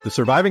The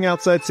Surviving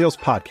Outside Sales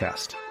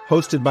podcast,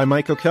 hosted by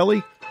Mike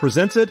O'Kelly,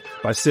 presented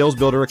by Sales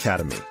Builder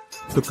Academy.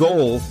 The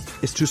goal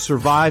is to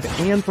survive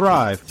and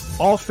thrive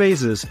all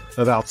phases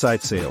of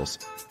outside sales,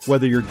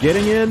 whether you're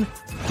getting in,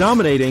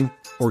 dominating,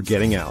 or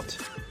getting out.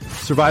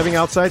 Surviving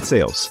Outside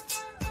Sales.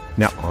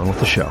 Now on with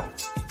the show.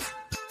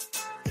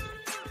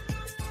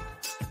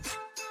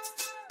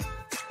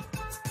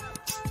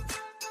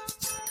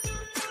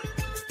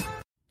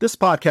 This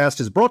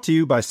podcast is brought to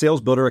you by Sales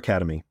Builder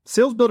Academy.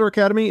 Sales Builder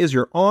Academy is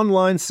your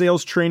online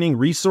sales training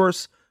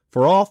resource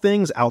for all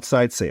things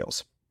outside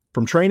sales.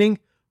 From training,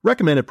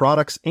 recommended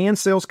products, and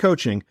sales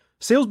coaching,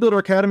 Sales Builder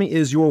Academy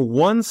is your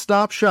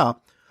one-stop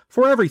shop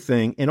for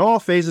everything in all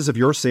phases of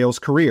your sales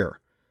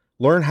career.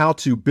 Learn how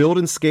to build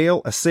and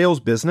scale a sales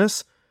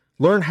business.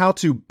 Learn how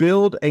to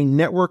build a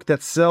network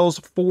that sells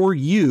for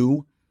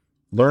you.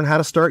 Learn how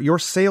to start your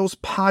sales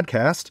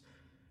podcast.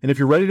 And if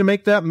you're ready to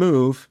make that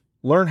move,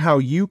 learn how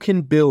you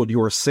can build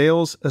your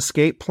sales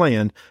escape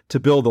plan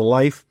to build the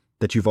life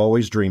that you've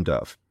always dreamed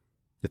of.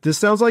 If this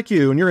sounds like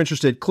you and you're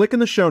interested, click in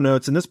the show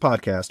notes in this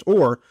podcast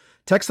or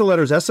text the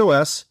letters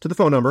SOS to the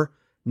phone number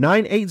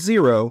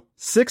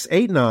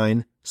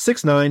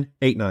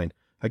 980-689-6989.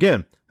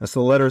 Again, that's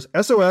the letters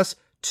SOS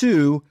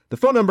to the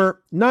phone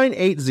number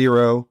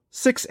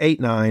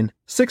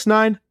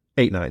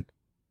 980-689-6989.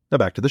 Now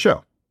back to the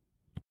show.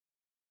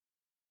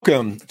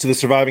 Welcome to the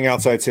Surviving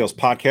Outside Sales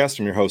podcast.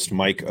 I'm your host,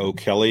 Mike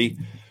O'Kelly.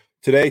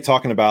 Today,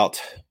 talking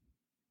about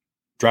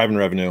driving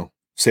revenue,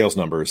 sales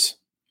numbers,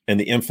 and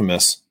the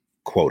infamous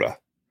quota.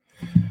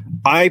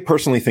 I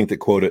personally think that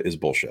quota is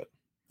bullshit.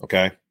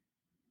 Okay?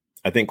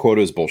 I think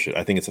quota is bullshit.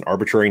 I think it's an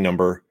arbitrary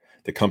number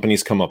that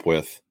companies come up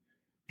with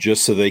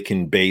just so they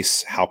can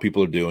base how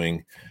people are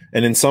doing.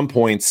 And in some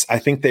points, I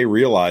think they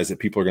realize that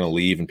people are going to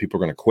leave and people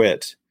are going to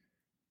quit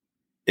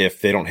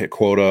if they don't hit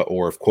quota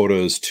or if quota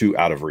is too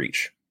out of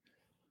reach.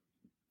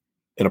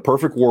 In a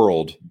perfect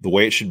world, the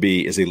way it should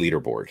be is a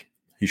leaderboard.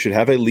 You should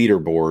have a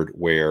leaderboard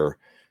where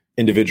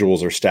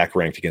individuals are stack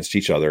ranked against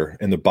each other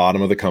and the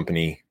bottom of the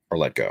company are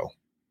let go.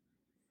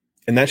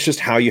 And that's just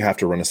how you have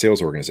to run a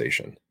sales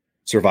organization.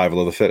 Survival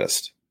of the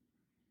fittest.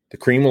 The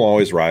cream will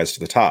always rise to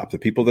the top. The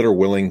people that are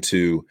willing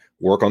to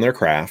work on their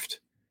craft,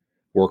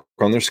 work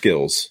on their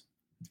skills,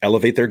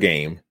 elevate their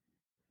game,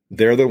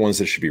 they're the ones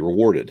that should be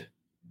rewarded.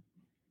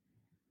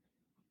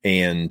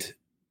 And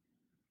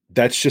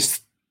that's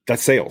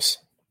sales.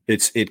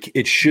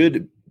 It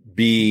should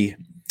be,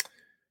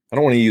 I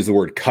don't want to use the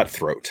word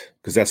cutthroat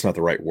because that's not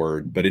the right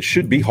word, but it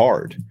should be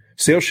hard.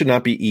 Sales should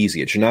not be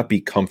easy. It should not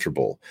be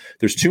comfortable.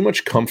 There's too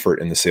much comfort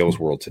in the sales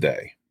world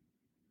today.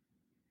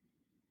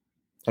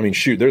 I mean,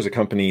 shoot, there's a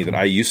company that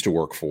I used to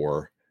work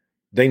for.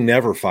 They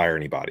never fire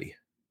anybody.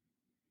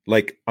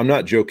 Like, I'm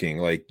not joking.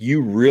 Like,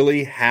 you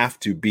really have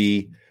to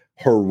be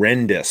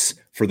horrendous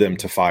for them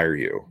to fire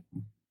you.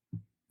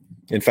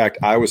 In fact,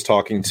 I was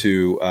talking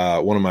to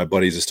one of my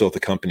buddies who's still at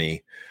the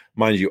company.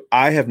 Mind you,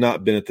 I have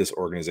not been at this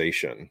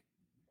organization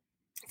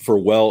for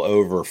well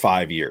over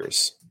 5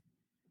 years.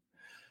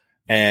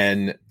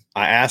 And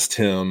I asked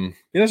him,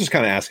 just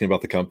kind of asking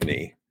about the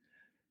company.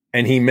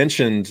 And he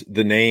mentioned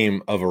the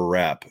name of a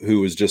rep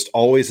who was just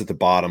always at the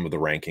bottom of the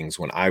rankings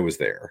when I was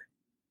there.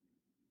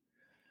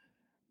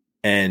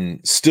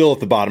 And still at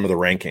the bottom of the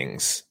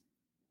rankings.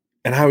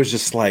 And I was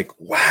just like,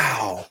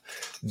 wow,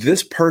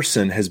 this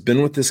person has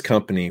been with this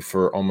company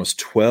for almost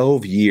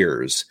 12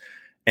 years.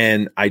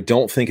 And I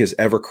don't think has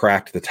ever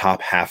cracked the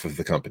top half of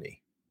the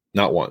company.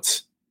 Not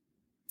once.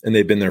 And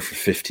they've been there for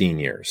 15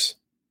 years.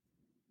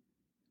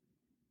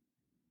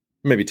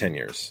 Maybe 10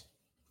 years.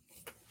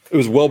 It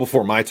was well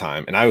before my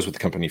time. And I was with the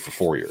company for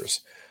 4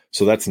 years.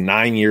 So that's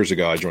 9 years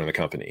ago I joined the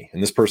company.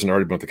 And this person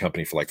already been with the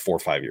company for like 4 or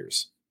 5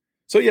 years.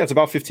 So yeah, it's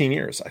about 15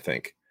 years, I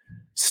think.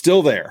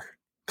 Still there,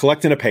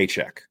 collecting a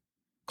paycheck,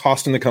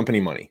 costing the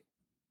company money.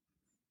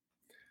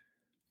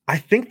 I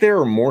think there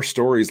are more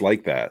stories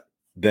like that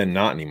than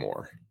not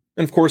anymore.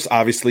 And of course,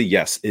 obviously,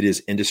 yes, it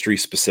is industry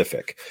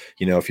specific.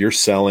 If you're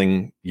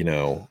selling,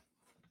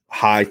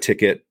 high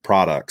ticket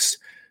products,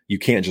 you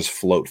can't just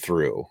float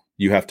through.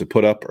 You have to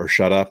put up or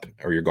shut up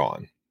or you're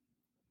gone.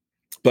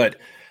 But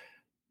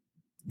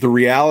the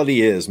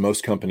reality is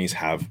most companies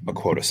have a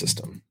quota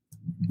system.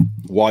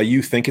 While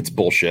you think it's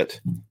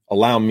bullshit,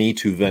 allow me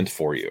to vent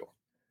for you.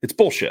 It's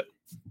bullshit.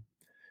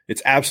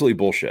 It's absolutely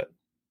bullshit.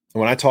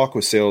 And when I talk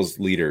with sales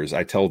leaders,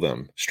 I tell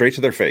them straight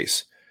to their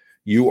face,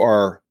 you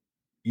are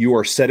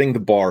setting the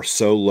bar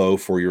so low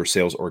for your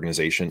sales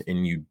organization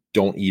and you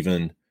don't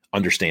even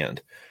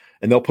understand.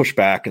 And they'll push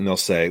back and they'll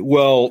say,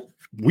 well,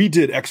 we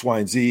did X, Y,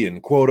 and Z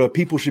and quota.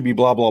 People should be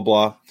blah, blah,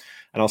 blah.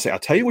 And I'll say, I'll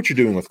tell you what you're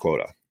doing with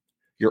quota.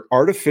 You're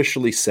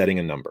artificially setting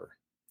a number.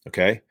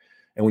 Okay.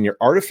 And when you're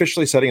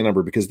artificially setting a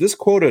number, because this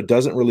quota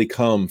doesn't really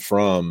come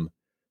from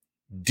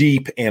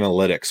deep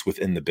analytics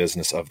within the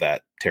business of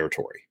that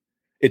territory.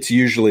 It's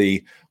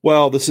usually,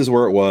 well, this is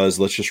where it was.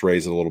 Let's just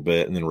raise it a little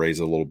bit and then raise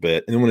it a little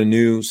bit. And then when a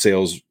new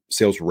sales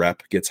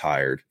rep gets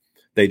hired,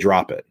 they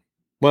drop it.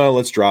 Well,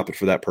 let's drop it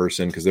for that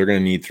person because they're going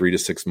to need 3 to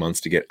 6 months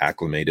to get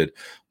acclimated,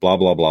 blah,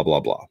 blah, blah, blah,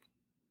 blah.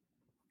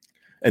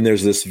 And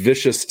there's this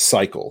vicious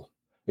cycle.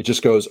 It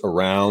just goes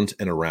around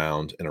and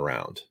around and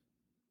around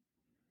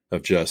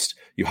of just,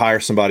 you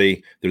hire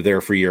somebody, they're there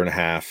for a year and a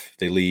half,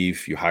 they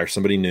leave, you hire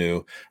somebody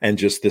new, and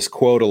just this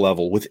quota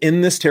level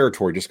within this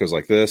territory just goes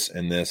like this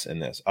and this and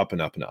this, up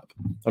and up and up.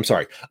 I'm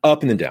sorry,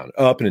 up and then down,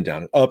 up and then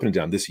down, up and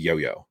then down, this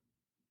yo-yo.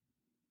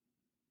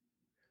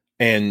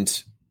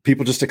 And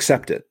people just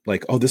accept it.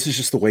 Like, oh, this is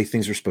just the way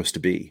things are supposed to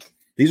be.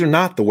 These are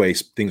not the way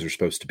things are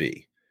supposed to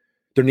be.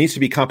 There needs to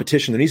be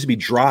competition. There needs to be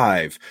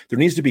drive. There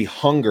needs to be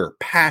hunger,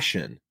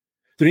 passion.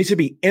 There needs to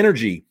be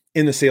energy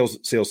in the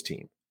sales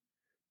team.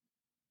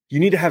 You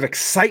need to have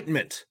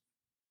excitement.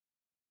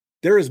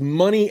 There is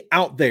money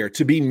out there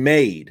to be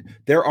made.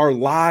 There are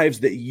lives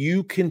that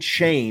you can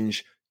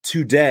change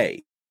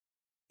today.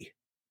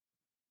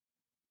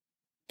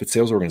 But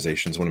sales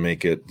organizations want to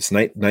make it this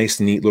nice,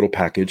 neat little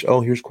package.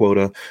 Oh, here's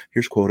quota.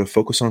 Here's quota.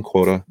 Focus on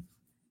quota.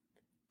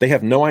 They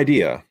have no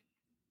idea.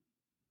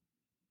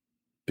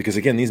 Because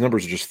again, these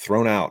numbers are just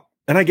thrown out.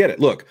 And I get it.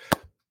 Look,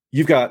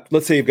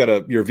 let's say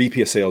you're a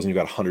VP of sales and you've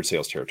got 100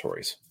 sales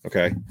territories.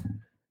 Okay.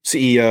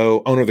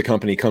 CEO, owner of the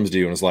company comes to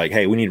you and is like,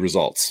 hey, we need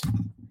results.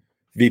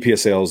 VP of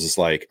sales is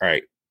like, all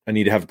right, I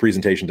need to have a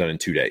presentation done in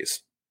 2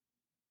 days.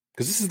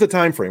 Because this is the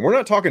time frame. We're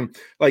not talking,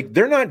 like,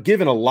 they're not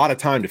given a lot of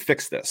time to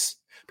fix this.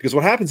 Because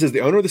what happens is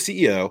the owner or the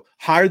CEO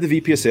hired the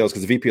VP of sales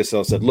because the VP of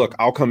sales said, look,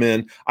 I'll come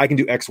in, I can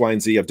do X, Y,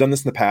 and Z. I've done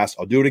this in the past.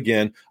 I'll do it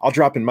again. I'll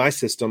drop in my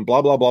system,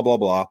 blah, blah, blah, blah,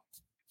 blah.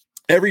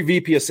 Every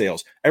VP of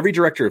sales, every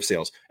director of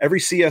sales, every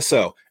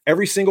CSO,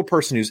 every single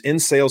person who's in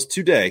sales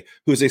today,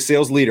 who is a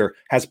sales leader,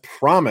 has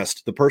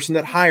promised the person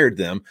that hired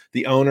them,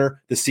 the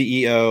owner, the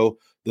CEO,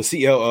 the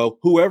COO,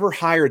 whoever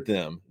hired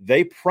them,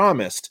 they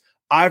promised,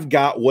 I've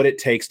got what it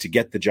takes to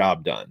get the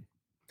job done.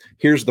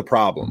 Here's the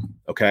problem,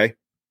 okay?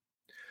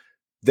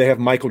 They have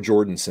Michael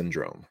Jordan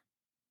syndrome.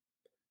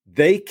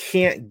 They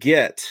can't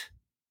get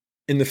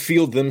in the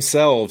field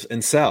themselves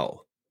and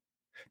sell.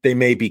 They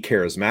may be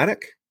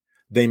charismatic.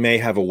 They may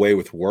have a way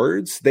with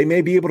words. They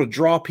may be able to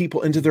draw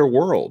people into their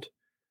world.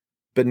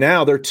 But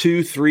now they're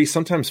 2, 3,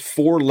 sometimes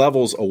 4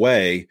 levels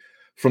away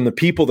from the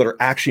people that are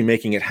actually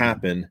making it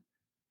happen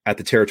at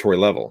the territory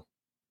level.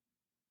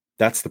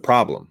 That's the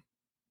problem.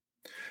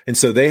 And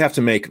so they have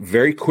to make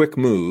very quick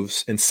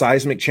moves and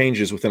seismic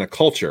changes within a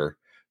culture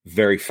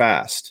very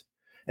fast.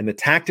 And the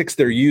tactics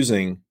they're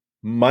using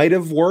might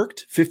have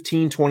worked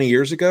 15, 20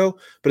 years ago,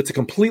 but it's a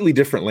completely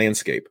different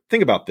landscape.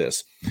 Think about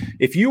this.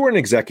 If you were an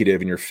executive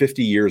and you're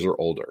 50 years or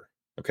older,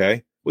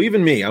 okay? Well,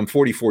 even me, I'm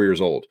 44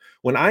 years old.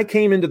 When I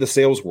came into the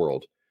sales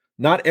world,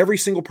 not every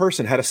single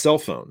person had a cell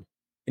phone.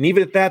 And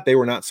even at that, they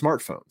were not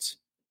smartphones,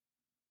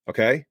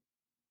 okay?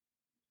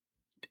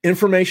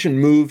 Information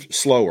moved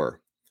slower.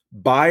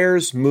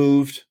 Buyers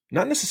moved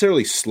not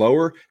necessarily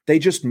slower, they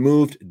just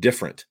moved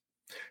different.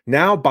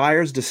 Now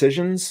buyers'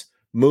 decisions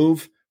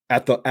move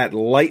at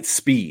light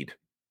speed.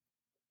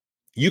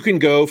 You can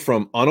go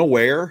from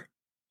unaware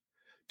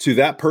to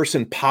that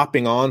person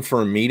popping on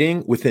for a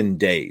meeting within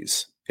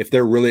days. If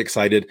they're really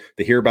excited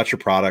to hear about your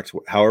product,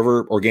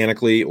 however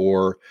organically,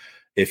 or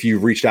if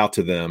you've reached out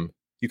to them,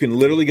 you can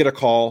literally get a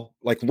call.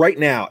 Like right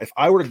now, if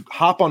I were to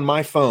hop on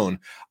my phone,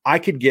 I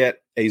could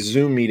get a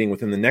Zoom meeting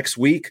within the next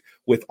week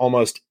with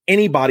almost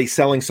anybody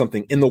selling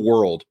something in the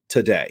world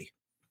today.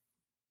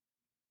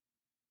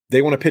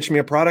 They want to pitch me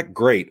a product?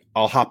 Great.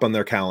 I'll hop on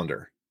their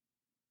calendar.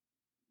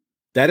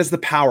 That is the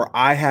power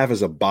I have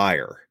as a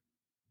buyer.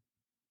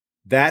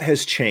 That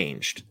has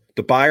changed.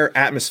 The buyer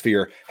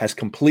atmosphere has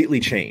completely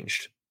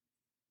changed.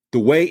 The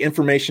way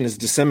information is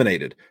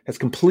disseminated has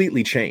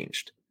completely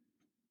changed.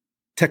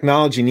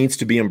 Technology needs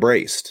to be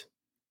embraced.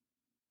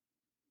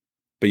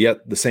 But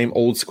yet the same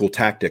old school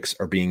tactics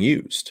are being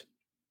used.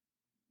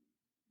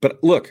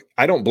 But look,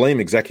 I don't blame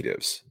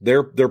executives.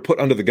 They're put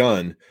under the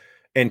gun.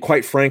 And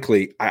quite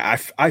frankly,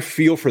 I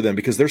feel for them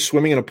because they're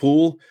swimming in a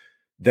pool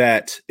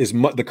that is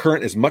the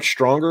current is much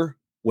stronger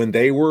when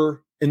they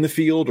were in the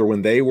field or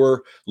when they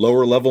were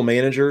lower level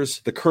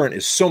managers. The current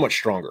is so much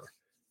stronger.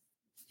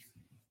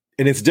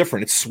 And it's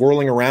different. It's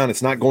swirling around.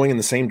 It's not going in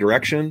the same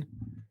direction.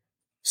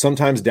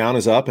 Sometimes down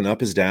is up and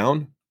up is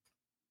down.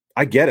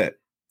 I get it.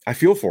 I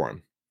feel for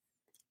them.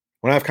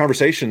 When I have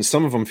conversations,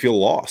 some of them feel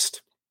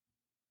lost.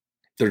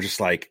 They're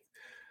just like,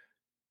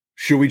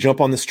 should we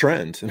jump on this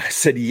trend? And I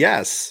said,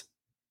 yes.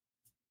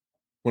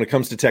 When it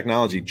comes to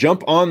technology,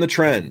 jump on the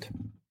trend.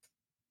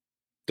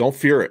 Don't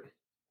fear it.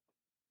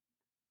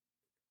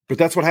 But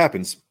that's what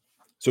happens.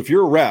 So if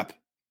you're a rep,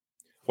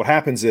 what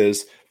happens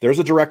is there's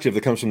a directive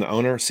that comes from the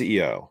owner,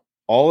 CEO.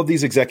 All of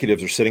these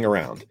executives are sitting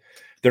around.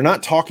 They're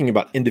not talking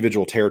about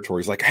individual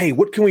territories like, hey,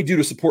 what can we do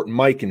to support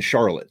Mike in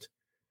Charlotte?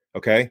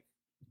 Okay.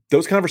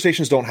 Those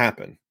conversations don't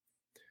happen.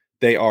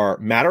 They are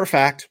matter of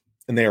fact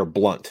and they are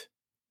blunt.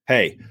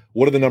 Hey,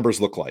 what do the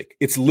numbers look like?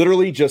 It's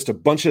literally just a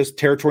bunch of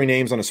territory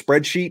names on a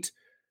spreadsheet.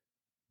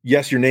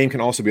 Yes, your name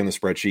can also be on the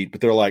spreadsheet, but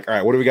they're like, all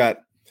right, what do we got?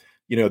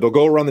 They'll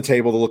go around the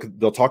table.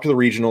 They'll talk to the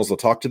regionals. They'll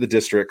talk to the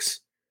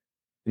districts.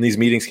 And these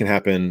meetings can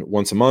happen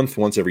once a month,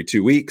 once every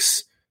 2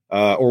 weeks,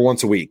 or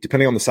once a week,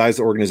 depending on the size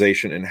of the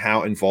organization and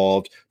how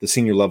involved the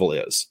senior level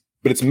is.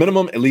 but it's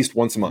minimum at least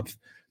once a month.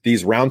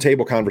 These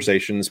roundtable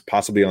conversations,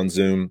 possibly on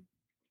Zoom,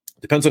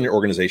 depends on your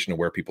organization and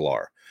where people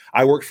are.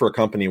 I worked for a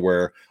company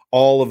where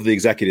all of the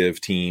executive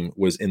team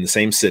was in the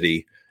same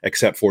city,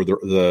 except for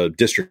the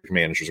district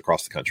managers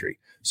across the country.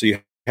 So you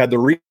had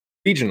the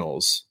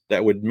regionals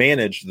that would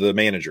manage the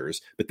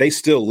managers, but they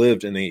still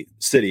lived in the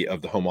city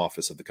of the home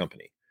office of the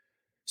company.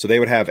 So they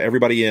would have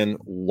everybody in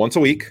once a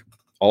week.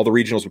 All the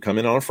regionals would come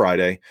in on a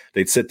Friday.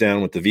 They'd sit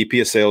down with the VP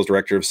of sales,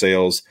 director of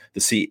sales,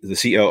 the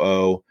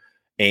COO,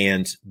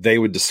 and they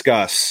would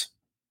discuss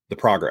the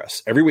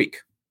progress every week.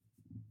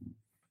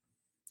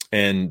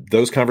 And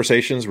those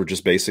conversations were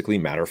just basically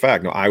matter of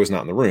fact. Now, I was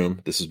not in the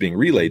room. This is being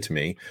relayed to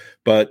me.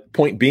 But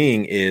point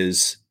being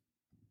is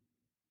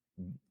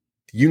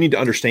you need to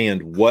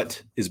understand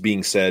what is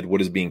being said,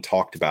 what is being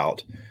talked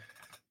about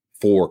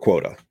for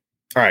quota.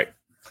 All right.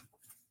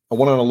 I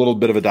went on a little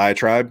bit of a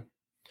diatribe.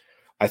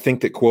 I think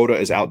that quota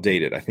is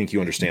outdated. I think you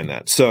understand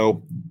that.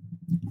 So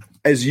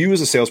as you as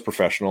a sales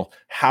professional,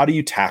 how do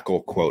you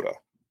tackle quota?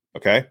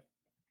 Okay.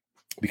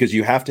 Because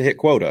you have to hit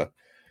quota.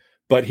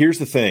 But here's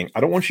the thing. I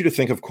don't want you to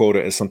think of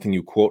quota as something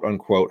you quote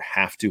unquote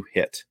have to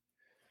hit.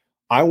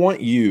 I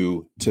want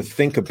you to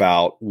think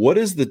about what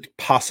is the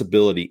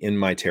possibility in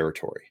my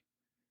territory?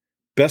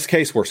 Best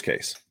case, worst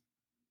case.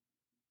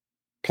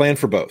 Plan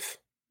for both.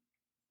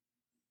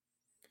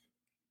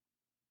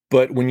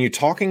 But when you're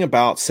talking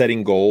about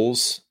setting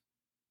goals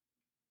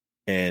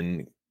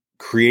and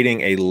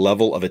creating a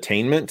level of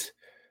attainment,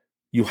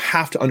 you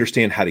have to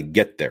understand how to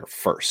get there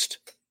first.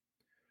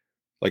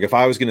 Like if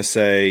I was going to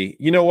say,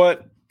 you know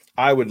what?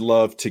 I would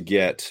love to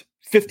get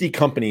 50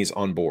 companies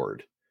on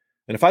board.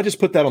 And if I just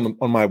put that on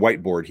my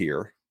whiteboard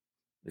here,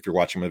 if you're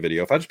watching my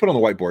video, if I just put on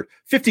the whiteboard,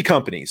 50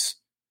 companies,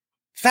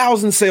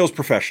 1,000 sales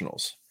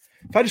professionals.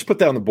 If I just put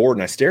that on the board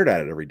and I stared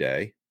at it every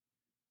day,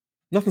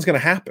 nothing's going to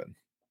happen.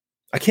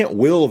 I can't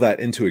will that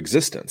into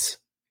existence.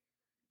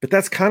 But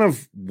that's kind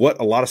of what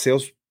a lot of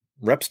sales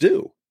reps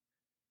do.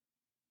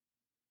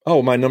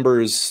 Oh, my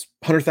number is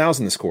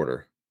 100,000 this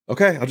quarter.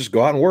 Okay, I'll just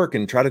go out and work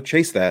and try to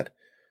chase that.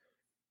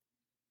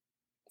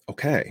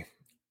 Okay.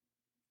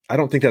 I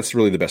don't think that's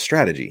really the best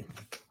strategy.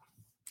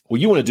 What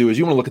you want to do is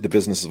you want to look at the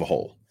business as a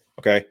whole.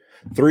 Okay.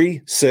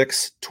 3,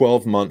 6,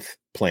 12-month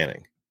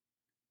planning.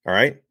 All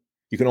right.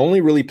 You can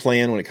only really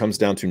plan when it comes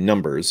down to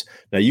numbers.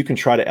 Now you can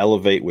try to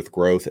elevate with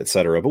growth, et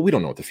cetera, but we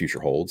don't know what the future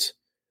holds.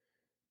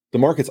 The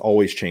market's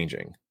always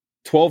changing.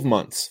 12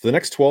 months, the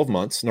next 12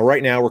 months. Now,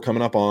 right now we're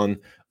coming up on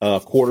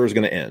a quarter is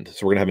going to end.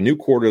 So we're going to have a new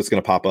quarter that's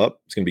going to pop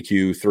up. It's going to be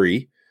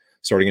Q3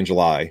 starting in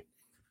July.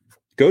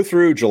 Go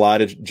through July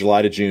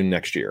to June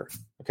next year.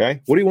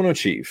 Okay. What do you want to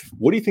achieve?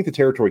 What do you think the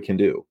territory can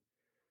do?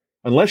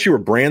 Unless you were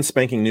brand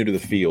spanking new to the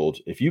field,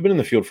 if you've been in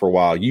the field for a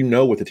while, you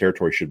know what the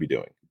territory should be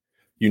doing.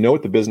 You know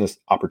what the business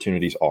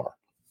opportunities are.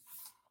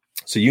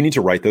 So you need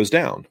to write those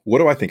down. What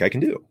do I think I can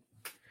do?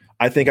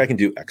 I think I can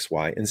do X,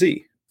 Y, and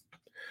Z.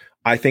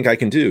 I think I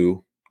can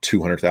do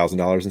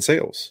 $200,000 in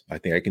sales. I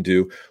think I can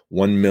do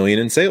 1 million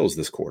in sales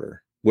this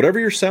quarter. Whatever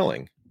you're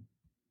selling,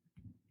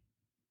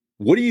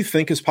 what do you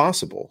think is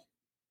possible?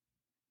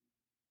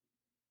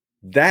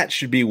 That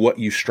should be what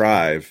you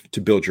strive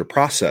to build your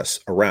process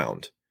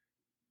around.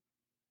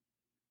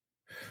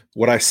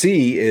 What I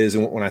see is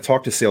when I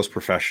talk to sales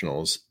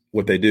professionals,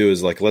 what they do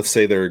is like, let's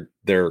say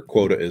their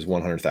quota is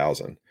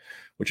 100,000,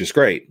 which is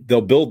great.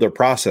 They'll build their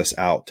process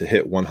out to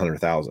hit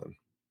 100,000.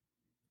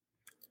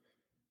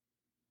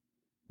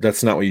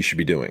 That's not what you should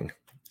be doing.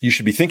 You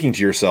should be thinking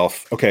to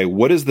yourself, okay,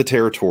 what is the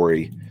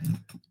territory?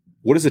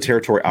 What is the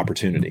territory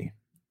opportunity?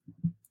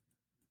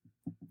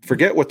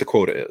 Forget what the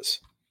quota is.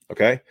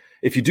 Okay.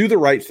 If you do the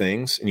right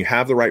things and you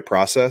have the right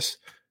process,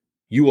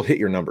 you will hit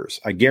your numbers.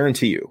 I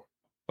guarantee you.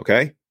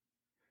 Okay.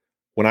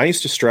 When I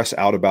used to stress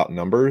out about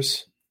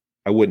numbers,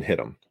 I wouldn't hit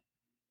them.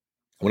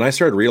 When I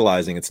started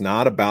realizing it's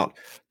not about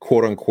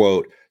quote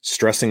unquote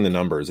stressing the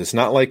numbers. It's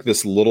not like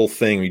this little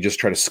thing where you just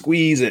try to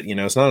squeeze it. You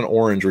know, it's not an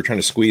orange. We're trying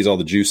to squeeze all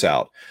the juice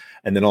out.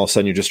 And then all of a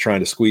sudden you're just trying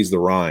to squeeze the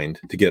rind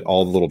to get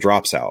all the little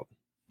drops out.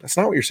 That's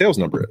not what your sales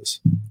number is.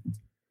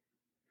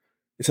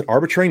 It's an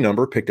arbitrary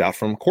number picked out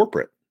from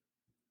corporate.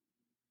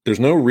 There's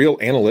no real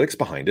analytics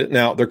behind it.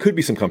 Now, there could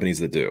be some companies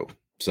that do.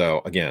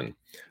 So again,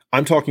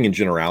 I'm talking in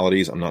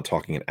generalities. I'm not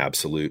talking in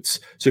absolutes.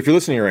 So if you're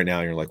listening right now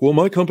and you're like, well,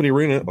 my company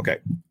ran it. Okay,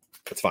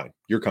 that's fine.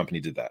 Your company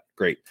did that.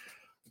 Great.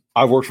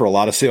 I've worked for a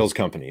lot of sales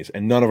companies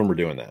and none of them are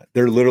doing that.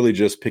 They're literally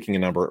just picking a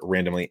number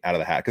randomly out of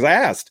the hat. Because I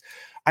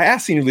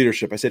asked senior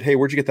leadership, I said, hey,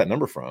 where'd you get that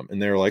number from?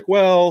 And they're like,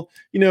 well,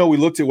 we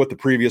looked at what the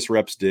previous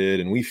reps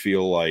did and we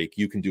feel like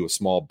you can do a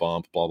small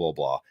bump, blah, blah,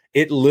 blah.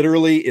 It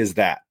literally is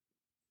that.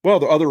 Well,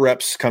 the other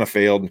reps kind of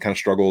failed and kind of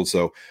struggled.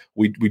 So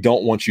we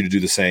don't want you to do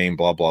the same,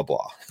 blah, blah,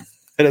 blah.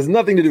 It has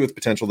nothing to do with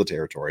potential of the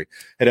territory.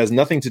 It has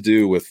nothing to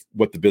do with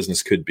what the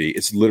business could be.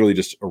 It's literally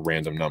just a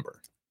random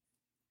number.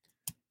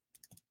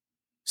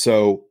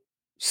 So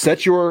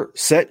set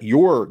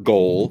your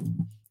goal,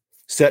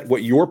 set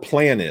what your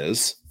plan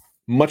is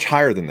much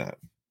higher than that.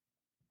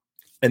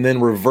 And then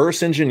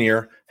reverse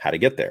engineer how to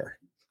get there.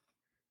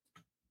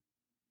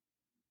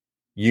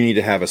 You need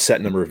to have a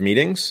set number of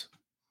meetings.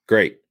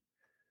 Great.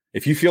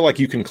 If you feel like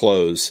you can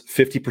close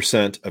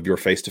 50% of your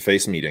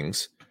face-to-face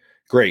meetings,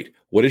 great.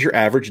 What is your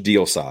average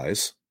deal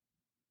size?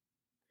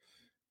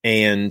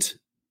 And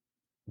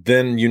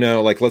then,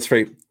 like let's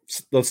say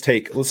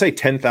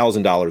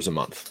 $10,000 a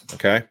month.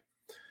 Okay.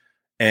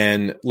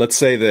 And let's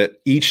say that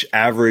each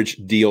average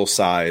deal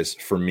size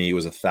for me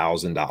was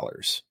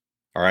 $1,000.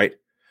 All right.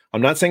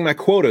 I'm not saying my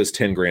quota is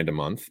 10 grand a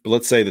month, but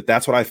let's say that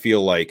that's what I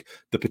feel like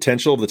the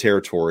potential of the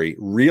territory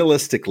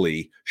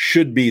realistically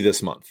should be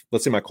this month.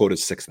 Let's say my quota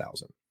is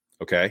 6,000.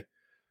 Okay.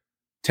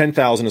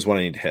 10,000 is what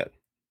I need to hit.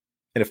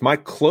 And if my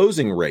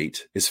closing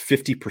rate is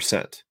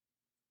 50%,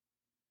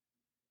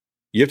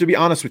 you have to be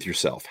honest with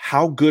yourself.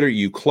 How good are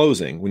you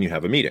closing when you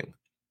have a meeting?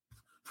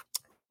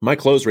 My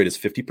close rate is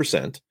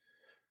 50%.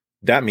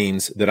 That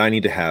means that I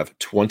need to have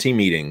 20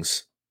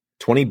 meetings,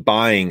 20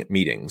 buying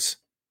meetings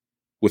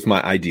with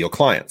my ideal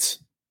clients.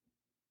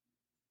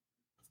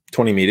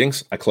 20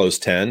 meetings, I close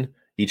 10,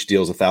 each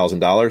deal is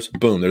 $1,000.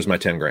 Boom, there's my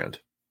 10 grand.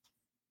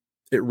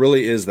 It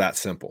really is that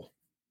simple.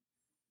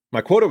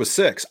 My quota was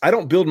 6. I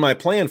don't build my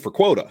plan for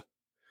quota.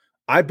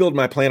 I build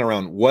my plan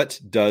around what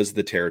does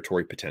the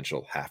territory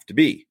potential have to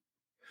be.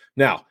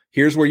 Now,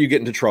 here's where you get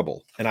into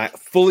trouble. And I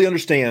fully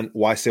understand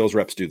why sales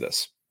reps do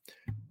this.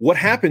 What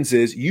happens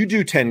is you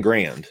do 10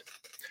 grand,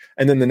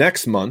 and then the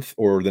next month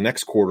or the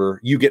next quarter,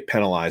 you get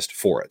penalized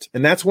for it.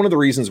 And that's one of the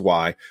reasons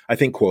why I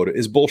think quota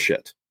is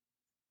bullshit.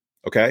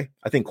 Okay?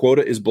 I think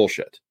quota is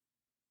bullshit.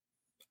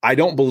 I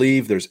don't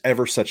believe there's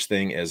ever such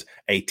thing as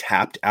a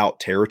tapped out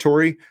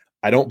territory.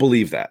 I don't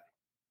believe that.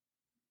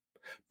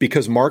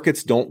 Because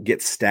markets don't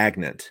get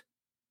stagnant.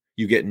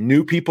 You get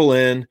new people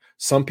in,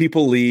 some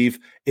people leave.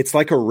 It's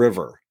like a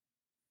river.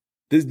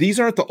 These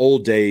aren't the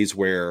old days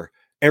where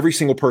every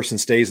single person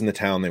stays in the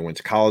town they went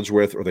to college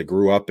with, or they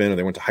grew up in, or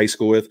they went to high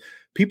school with.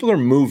 People are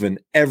moving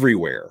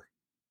everywhere.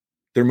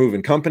 They're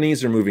moving companies,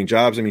 they're moving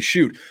jobs. I mean,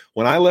 shoot,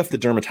 when I left the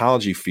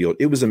dermatology field,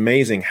 it was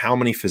amazing how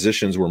many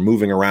physicians were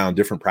moving around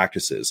different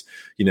practices,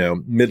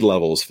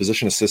 mid-levels,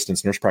 physician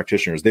assistants, nurse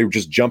practitioners. They were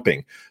just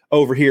jumping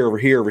over here, over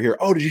here, over here.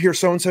 Oh, did you hear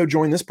so-and-so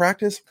join this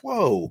practice?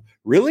 Whoa,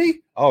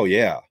 really? Oh,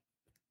 yeah.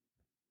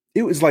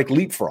 It was like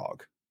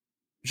leapfrog.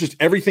 It's just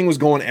everything was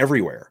going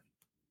everywhere.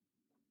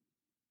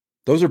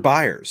 Those are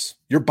buyers.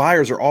 Your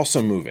buyers are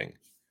also moving.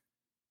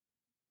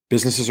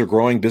 Businesses are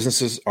growing.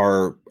 Businesses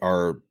are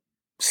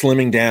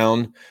slimming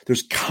down.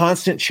 There's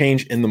constant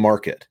change in the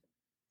market.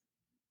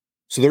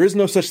 So there is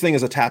no such thing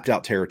as a tapped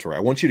out territory.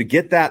 I want you to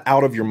get that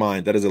out of your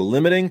mind. That is a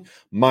limiting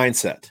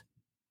mindset.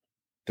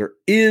 There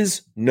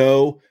is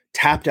no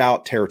tapped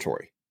out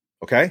territory.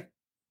 Okay?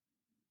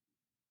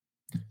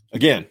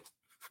 Again,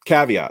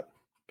 caveat.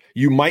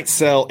 You might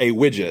sell a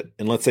widget,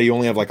 and let's say you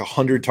only have like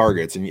 100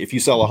 targets. And if you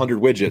sell 100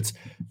 widgets,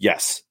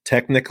 yes,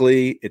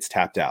 technically it's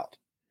tapped out.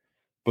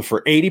 But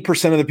for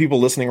 80% of the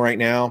people listening right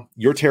now,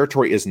 your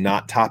territory is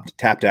not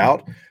tapped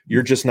out.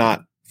 You're just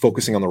not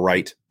focusing on the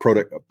right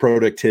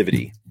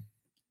productivity.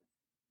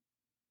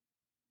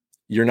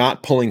 You're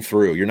not pulling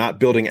through. You're not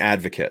building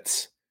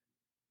advocates.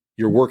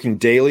 You're working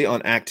daily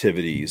on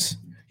activities.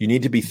 You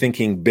need to be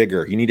thinking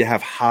bigger. You need to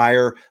have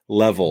higher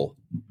level.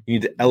 You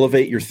need to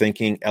elevate your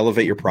thinking,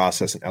 elevate your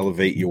process, and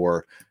elevate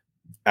your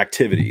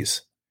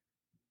activities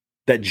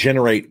that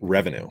generate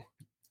revenue.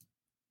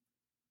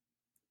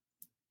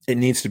 It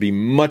needs to be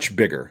much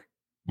bigger.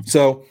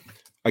 So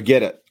I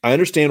get it. I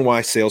understand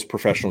why sales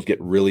professionals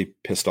get really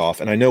pissed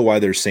off, and I know why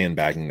there's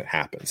sandbagging that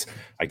happens.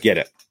 I get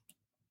it.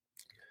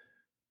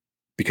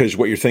 Because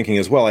what you're thinking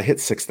is, well, I hit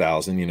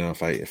 6,000.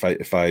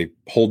 If I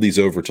hold these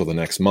over till the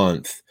next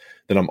month,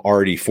 then I'm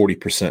already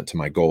 40% to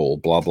my goal.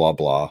 Blah blah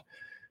blah.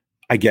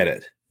 I get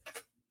it.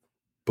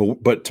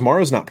 But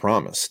tomorrow's not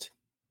promised.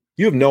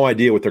 You have no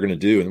idea what they're going to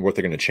do and what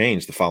they're going to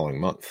change the following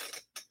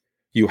month.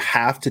 You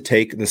have to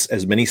take this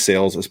as many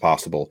sales as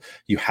possible.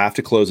 You have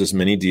to close as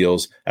many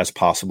deals as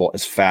possible,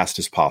 as fast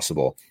as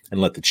possible,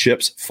 and let the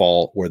chips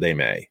fall where they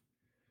may.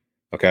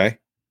 Okay?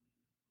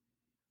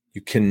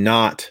 You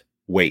cannot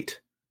wait.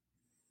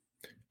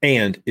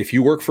 And if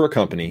you work for a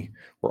company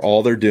where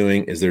all they're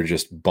doing is they're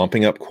just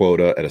bumping up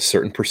quota at a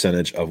certain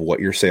percentage of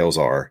what your sales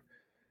are,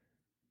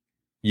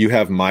 you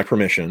have my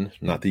permission,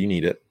 not that you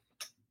need it,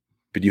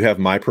 but you have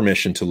my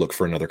permission to look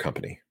for another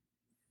company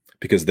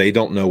because they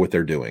don't know what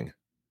they're doing.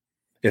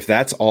 If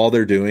that's all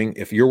they're doing,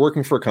 if you're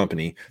working for a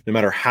company, no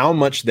matter how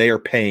much they are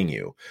paying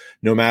you,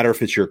 no matter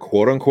if it's your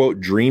quote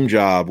unquote dream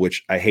job,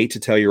 which I hate to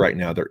tell you right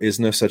now, there is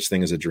no such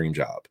thing as a dream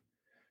job.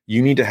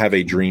 You need to have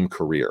a dream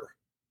career.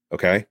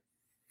 Okay.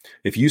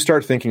 If you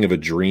start thinking of a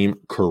dream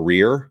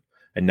career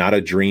and not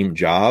a dream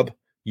job,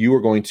 you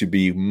are going to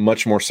be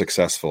much more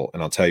successful.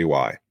 And I'll tell you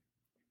why.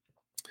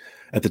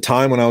 At the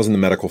time when I was in the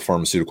medical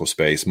pharmaceutical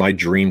space, my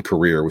dream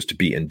career was to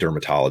be in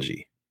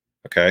dermatology.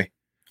 Okay.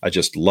 I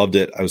just loved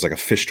it. I was like a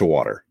fish to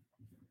water.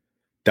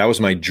 That was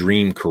my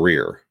dream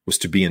career, was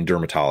to be in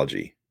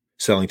dermatology,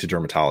 selling to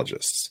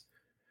dermatologists.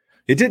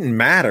 It didn't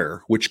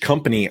matter which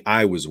company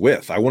I was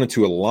with. I wanted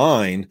to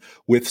align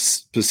with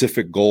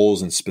specific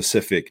goals and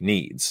specific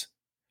needs,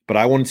 but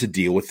I wanted to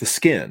deal with the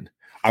skin.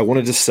 I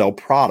wanted to sell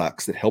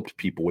products that helped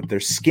people with their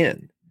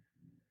skin.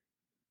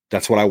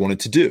 That's what I wanted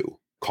to do.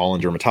 Call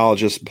in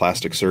dermatologists,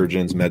 plastic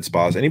surgeons, med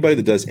spas, anybody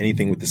that does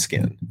anything with the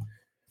skin.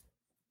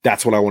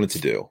 That's what I wanted to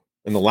do.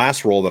 And the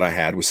last role that I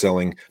had was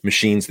selling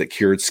machines that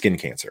cured skin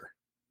cancer.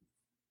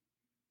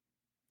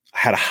 I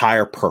had a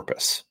higher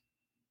purpose,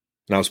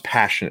 and I was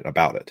passionate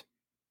about it.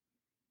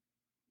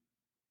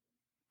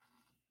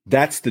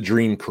 That's the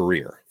dream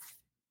career.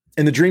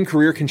 And the dream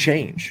career can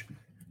change.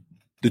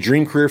 The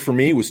dream career for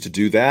me was to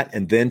do that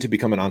and then to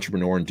become an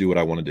entrepreneur and do what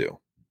I want to do.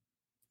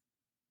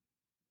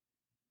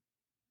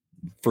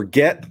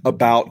 Forget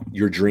about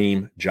your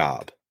dream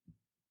job.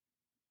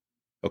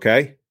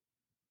 Okay?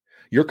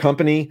 Your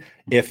company,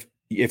 if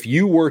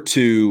you were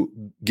to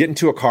get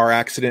into a car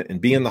accident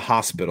and be in the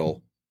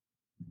hospital,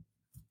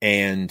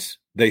 and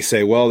they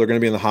say, well, they're going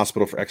to be in the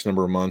hospital for X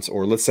number of months,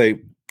 or let's say,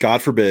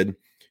 God forbid,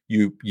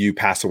 you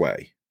pass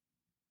away.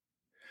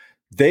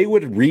 They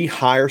would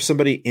rehire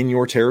somebody in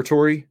your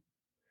territory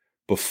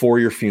before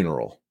your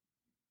funeral.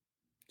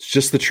 It's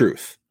just the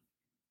truth.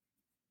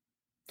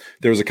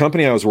 There was a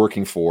company I was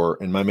working for,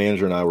 and my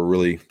manager and I were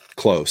really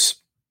close.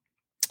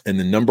 And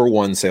the number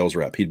one sales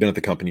rep, he'd been at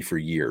the company for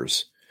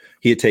years.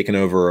 He had taken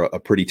over a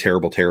pretty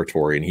terrible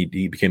territory, and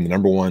he became the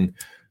number one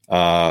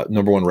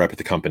rep at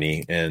the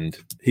company. And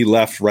he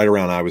left right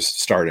around I was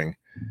starting.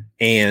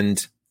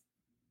 And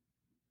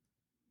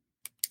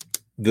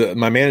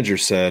my manager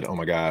said, "Oh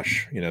my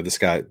gosh, this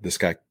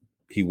guy,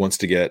 he wanted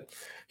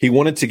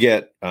to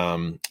get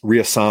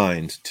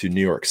reassigned to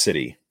New York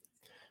City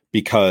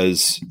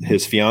because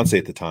his fiance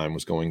at the time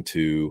was going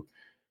to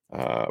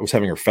was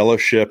having her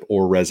fellowship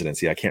or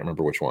residency. I can't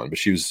remember which one, but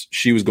she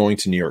was going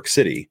to New York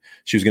City.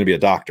 She was going to be a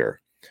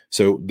doctor.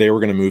 So they were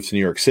going to move to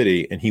New York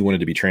City, and he wanted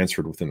to be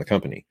transferred within the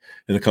company.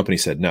 And the company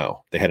said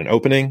no. They had an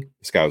opening.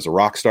 This guy was a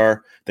rock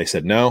star. They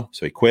said no.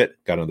 So he quit,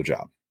 got another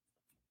job.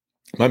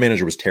 My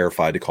manager was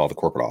terrified to call the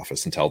corporate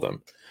office and tell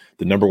them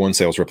the number one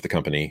sales rep of the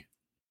company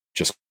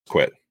just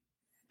quit.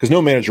 Because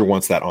no manager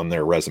wants that on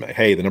their resume.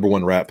 Hey, the number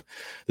one rep,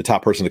 the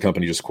top person in the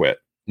company just quit.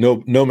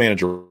 No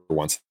manager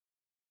wants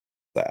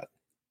that.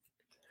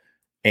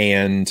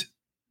 And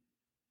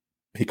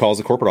he calls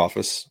the corporate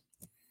office.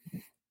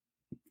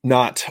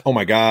 Not, oh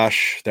my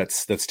gosh,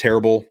 that's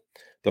terrible.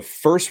 The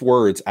first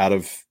words out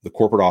of the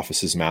corporate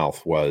office's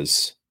mouth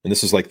was, and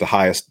this is like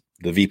the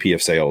VP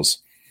of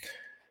sales,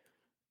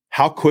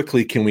 how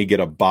quickly can we get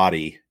a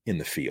body in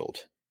the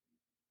field?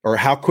 Or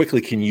how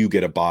quickly can you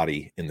get a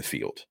body in the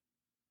field?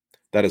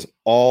 That is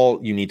all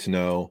you need to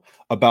know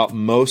about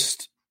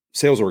most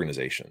sales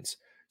organizations.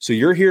 So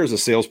you're here as a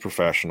sales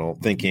professional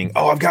thinking,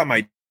 oh, I've got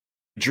my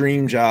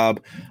dream job.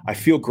 I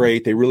feel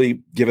great. They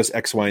really give us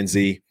X, Y, and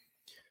Z.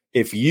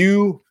 If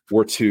you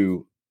were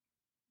to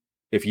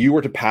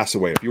pass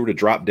away, if you were to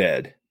drop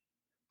dead,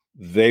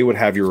 they would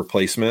have your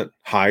replacement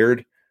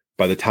hired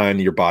by the time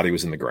your body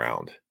was in the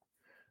ground.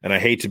 And I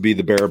hate to be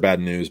the bearer of bad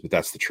news, but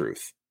that's the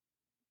truth.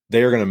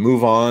 They are going to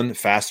move on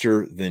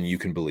faster than you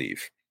can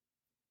believe.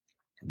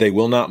 They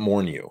will not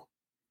mourn you,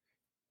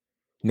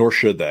 nor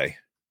should they.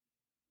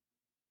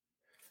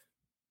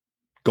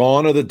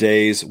 Gone are the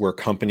days where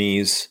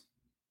companies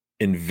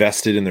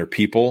invested in their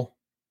people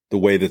the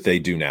way that they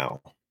do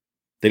now.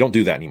 They don't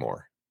do that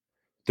anymore.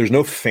 There's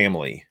no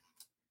family.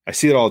 I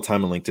see it all the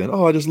time on LinkedIn.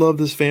 Oh, I just love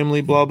this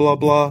family, blah, blah,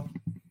 blah.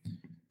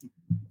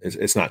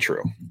 It's not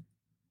true.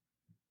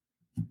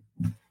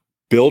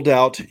 Build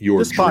out your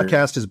This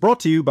podcast is brought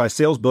to you by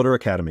Sales Builder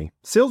Academy.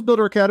 Sales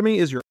Builder Academy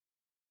is your...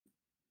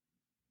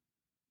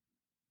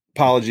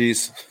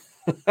 Apologies.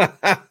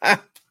 I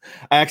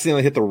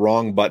accidentally hit the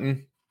wrong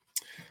button.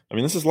 I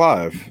mean, this is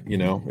live,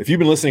 If you've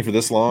been listening for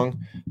this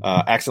long,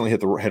 accidentally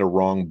hit a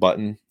wrong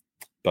button.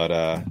 But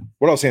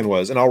what I was saying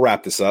was, and I'll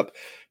wrap this up.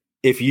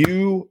 If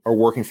you are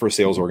working for a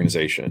sales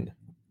organization,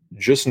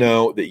 just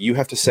know that you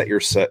have to set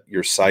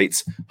your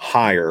sights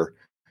higher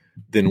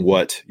than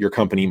what your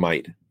company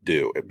might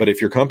do. But if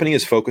your company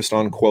is focused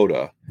on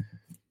quota,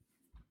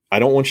 I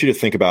don't want you to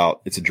think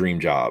about it's a dream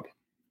job.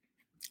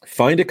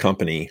 Find a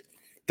company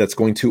that's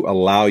going to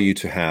allow you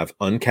to have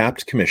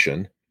uncapped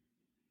commission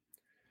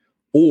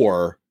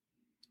or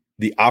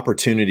the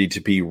opportunity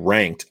to be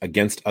ranked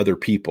against other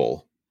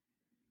people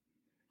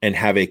and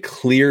have a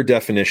clear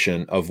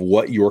definition of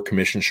what your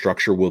commission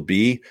structure will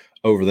be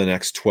over the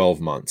next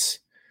 12 months.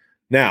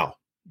 Now,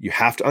 you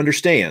have to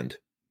understand,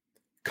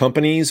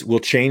 companies will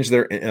change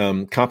their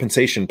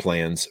compensation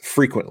plans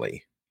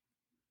frequently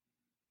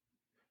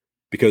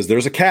because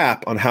there's a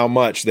cap on how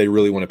much they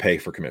really want to pay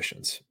for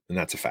commissions, and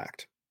that's a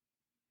fact.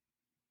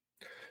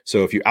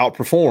 So if you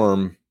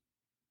outperform,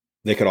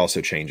 they could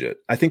also change it.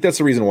 I think that's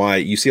the reason why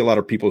you see a lot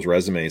of people's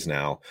resumes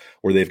now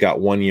where they've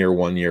got 1 year,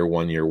 1 year,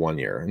 1 year, 1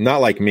 year.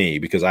 Not like me,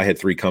 because I had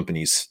 3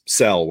 companies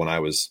sell when I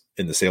was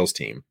in the sales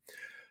team.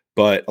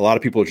 But a lot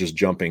of people are just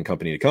jumping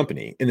company to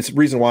company. And the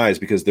reason why is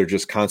because they're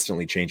just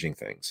constantly changing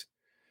things.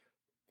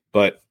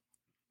 But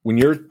when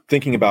you're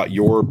thinking about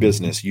your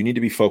business, you need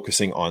to be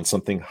focusing on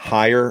something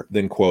higher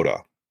than quota.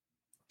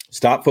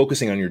 Stop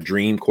focusing on your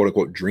dream, quote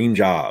unquote, dream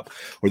job,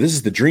 or this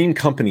is the dream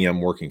company I'm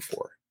working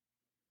for.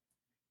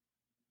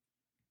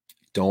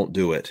 Don't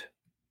do it.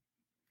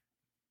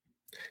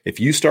 If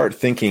you start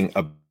thinking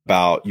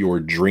about your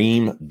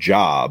dream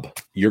job,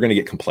 you're going to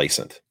get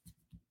complacent.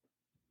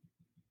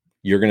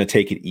 You're going to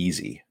take it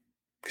easy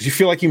because you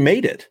feel like you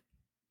made it.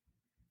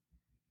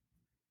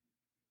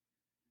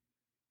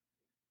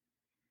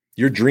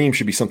 Your dream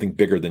should be something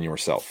bigger than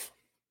yourself.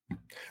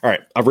 All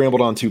right, I've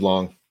rambled on too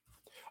long.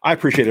 I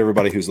appreciate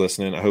everybody who's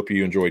listening. I hope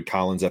you enjoyed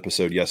Colin's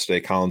episode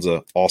yesterday. Colin's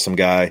an awesome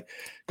guy.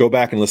 Go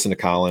back and listen to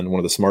Colin, one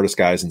of the smartest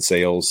guys in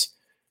sales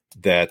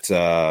that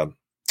I've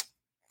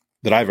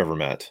ever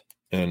met,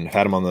 and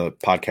had him on the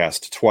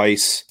podcast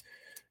twice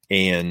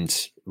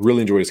and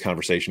really enjoyed his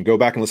conversation. Go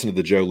back and listen to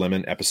the Joe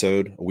Lemon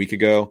episode a week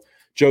ago.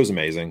 Joe's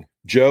amazing.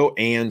 Joe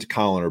and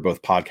Colin are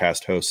both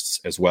podcast hosts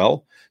as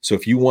well. So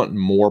if you want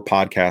more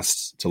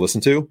podcasts to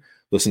listen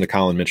to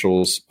Colin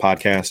Mitchell's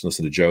podcast and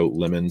listen to Joe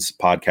Lemon's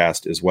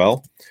podcast as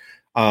well.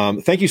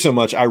 Thank you so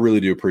much. I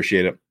really do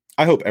appreciate it.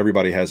 I hope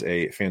everybody has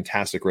a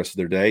fantastic rest of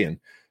their day. And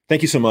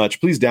thank you so much.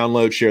 Please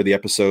download, share the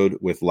episode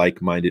with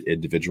like-minded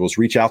individuals.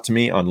 Reach out to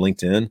me on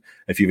LinkedIn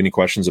if you have any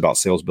questions about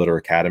Sales Builder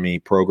Academy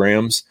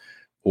programs,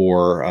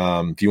 or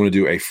if you want to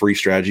do a free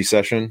strategy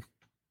session,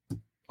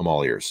 I'm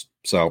all ears.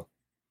 So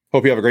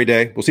hope you have a great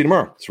day. We'll see you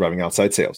tomorrow. Surviving Outside Sales.